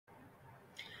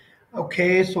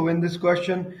Okay, so in this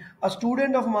question, a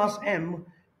student of mass m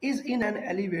is in an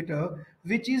elevator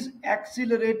which is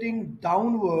accelerating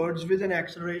downwards with an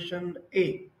acceleration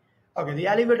a. Okay, the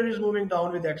elevator is moving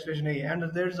down with acceleration a, and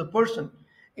there is a person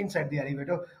inside the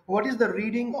elevator. What is the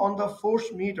reading on the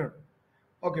force meter?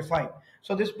 Okay, fine.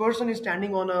 So this person is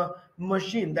standing on a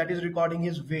machine that is recording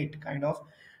his weight, kind of.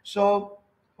 So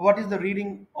what is the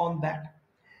reading on that?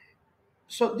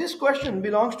 So this question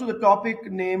belongs to the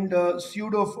topic named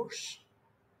pseudo force.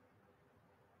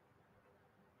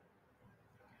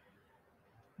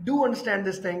 Do understand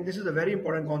this thing. This is a very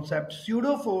important concept.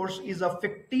 Pseudo force is a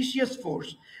fictitious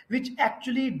force which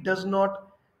actually does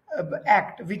not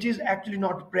act, which is actually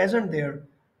not present there,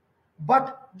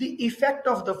 but the effect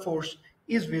of the force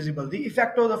is visible. The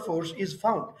effect of the force is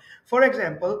found. For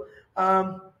example,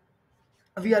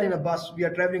 we are in a bus, we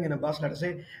are traveling in a bus, let us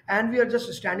say, and we are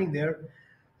just standing there,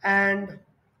 and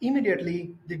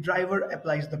immediately the driver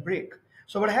applies the brake.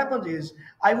 So what happens is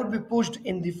I would be pushed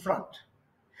in the front.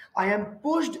 I am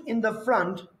pushed in the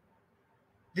front.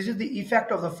 This is the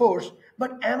effect of the force.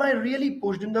 But am I really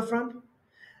pushed in the front?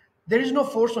 There is no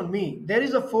force on me. There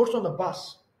is a force on the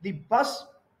bus. The bus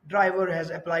driver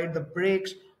has applied the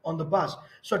brakes on the bus.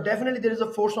 So definitely there is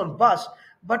a force on bus,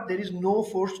 but there is no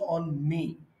force on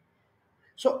me.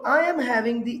 So I am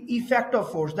having the effect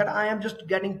of force, that I am just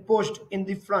getting pushed in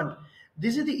the front.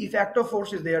 This is the effect of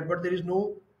force is there, but there is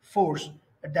no force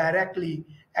directly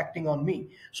acting on me.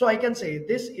 So I can say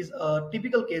this is a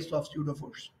typical case of pseudo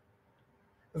force.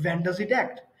 When does it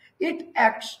act? It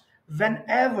acts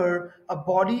whenever a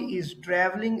body is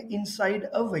traveling inside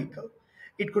a vehicle.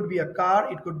 It could be a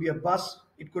car, it could be a bus,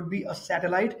 it could be a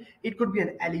satellite, it could be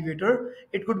an elevator,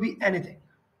 it could be anything.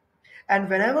 And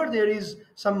whenever there is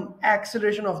some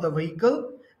acceleration of the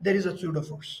vehicle, there is a pseudo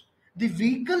force. The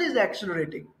vehicle is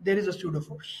accelerating, there is a pseudo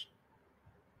force.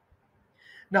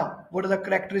 Now, what are the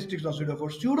characteristics of pseudo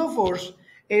force? Pseudo force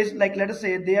is like, let us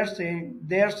say they are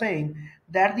saying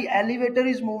that the elevator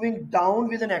is moving down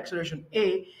with an acceleration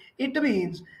a. It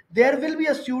means there will be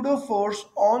a pseudo force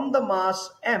on the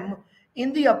mass m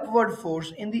in the upward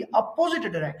force in the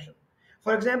opposite direction.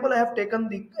 For example, I have taken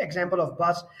the example of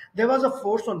bus. There was a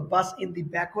force on bus in the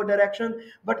backward direction,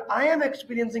 but I am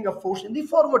experiencing a force in the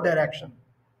forward direction.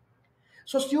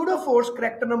 So pseudo force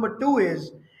character number two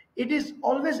is it is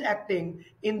always acting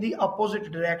in the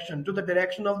opposite direction to the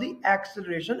direction of the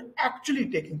acceleration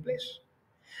actually taking place.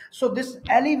 So this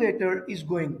elevator is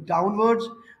going downwards.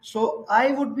 So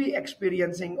I would be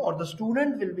experiencing, or the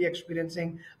student will be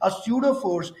experiencing, a pseudo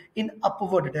force in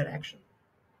upward direction.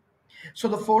 So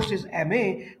the force is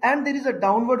ma, and there is a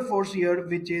downward force here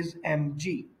which is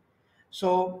mg.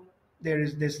 So there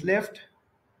is this lift,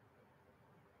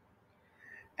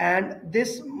 and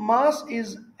this mass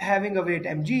is having a weight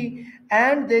mg,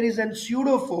 and there is a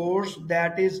pseudo force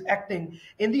that is acting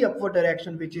in the upward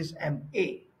direction which is ma,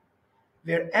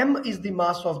 where m is the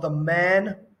mass of the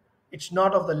man, it's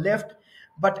not of the lift,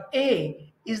 but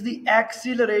a is the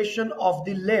acceleration of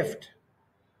the lift.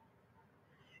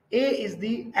 A is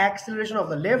the acceleration of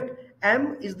the lift,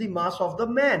 m is the mass of the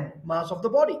man, mass of the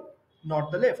body,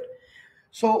 not the lift.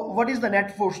 So what is the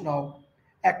net force now?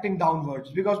 Acting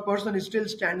downwards, because person is still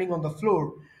standing on the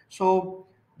floor. So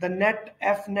the net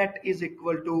F net is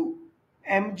equal to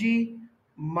mg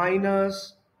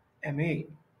minus ma.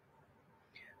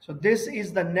 So this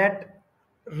is the net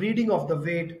reading of the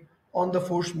weight on the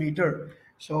force meter.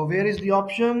 So where is the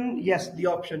option? Yes, the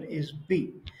option is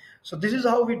B. So this is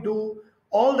how we do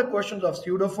all the questions of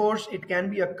pseudo force. It can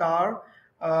be a car.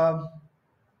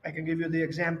 I can give you the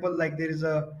example, like there is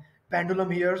a pendulum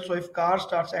here. So if car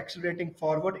starts accelerating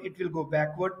forward, it will go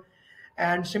backward.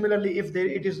 And similarly, if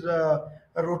it is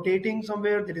rotating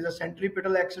somewhere, there is a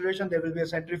centripetal acceleration, there will be a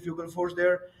centrifugal force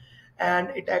there. And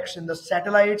it acts in the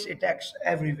satellites, it acts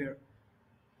everywhere.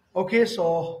 Okay, so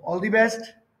all the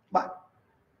best. Bye.